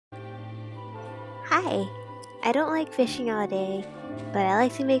Hi! I don't like fishing all day, but I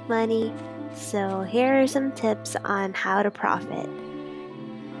like to make money, so here are some tips on how to profit.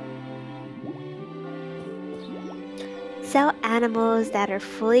 Sell animals that are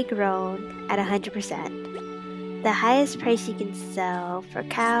fully grown at 100%. The highest price you can sell for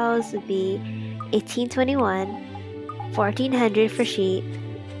cows would be $18.21, $1,400 for sheep,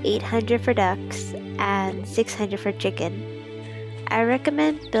 $800 for ducks, and $600 for chicken. I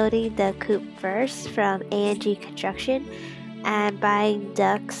recommend building the coop first from A&G Construction and buying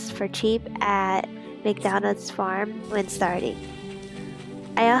ducks for cheap at McDonald's Farm when starting.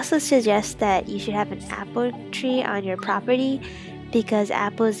 I also suggest that you should have an apple tree on your property because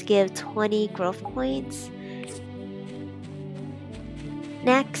apples give 20 growth points.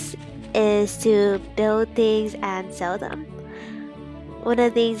 Next is to build things and sell them. One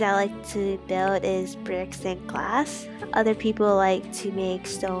of the things I like to build is bricks and glass. Other people like to make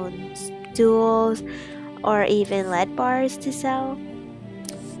stone stools or even lead bars to sell.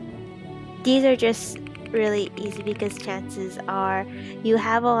 These are just really easy because chances are you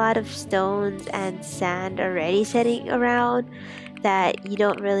have a lot of stones and sand already sitting around that you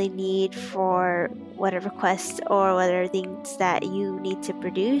don't really need for whatever quests or whatever things that you need to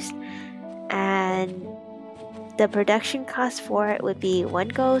produce. And the production cost for it would be 1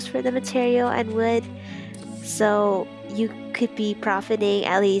 goals for the material and wood, so you could be profiting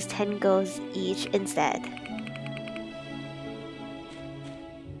at least 10 goals each instead.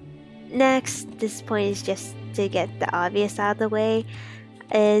 Next, this point is just to get the obvious out of the way,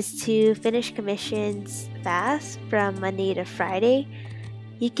 is to finish commissions fast from Monday to Friday.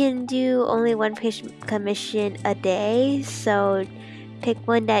 You can do only one commission a day, so pick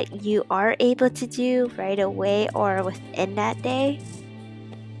one that you are able to do right away or within that day.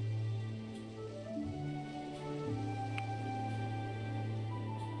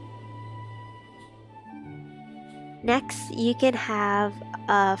 Next, you can have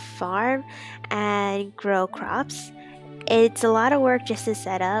a farm and grow crops. It's a lot of work just to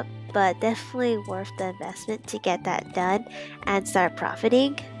set up, but definitely worth the investment to get that done and start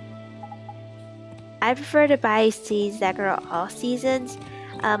profiting. I prefer to buy seeds that grow all seasons.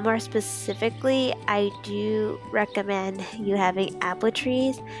 More specifically, I do recommend you having apple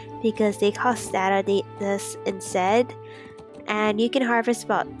trees because they cost statistics instead. And you can harvest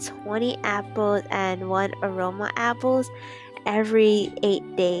about 20 apples and 1 aroma apples every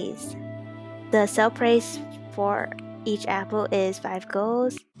 8 days. The sell price for each apple is 5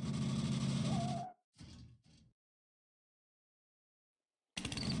 goals.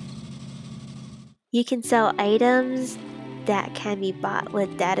 You can sell items that can be bought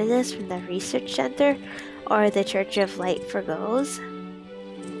with data discs from the Research Center or the Church of Light for goals.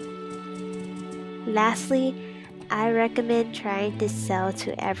 Lastly, I recommend trying to sell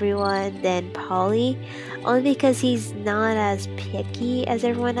to everyone than Polly, only because he's not as picky as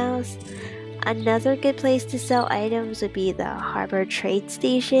everyone else. Another good place to sell items would be the Harbor Trade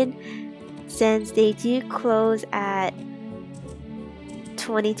Station, since they do close at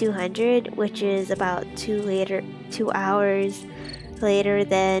 2200, which is about 2 hours later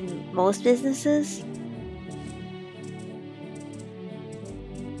than most businesses.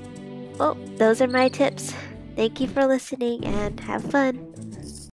 Well, those are my tips. Thank you for listening and have fun.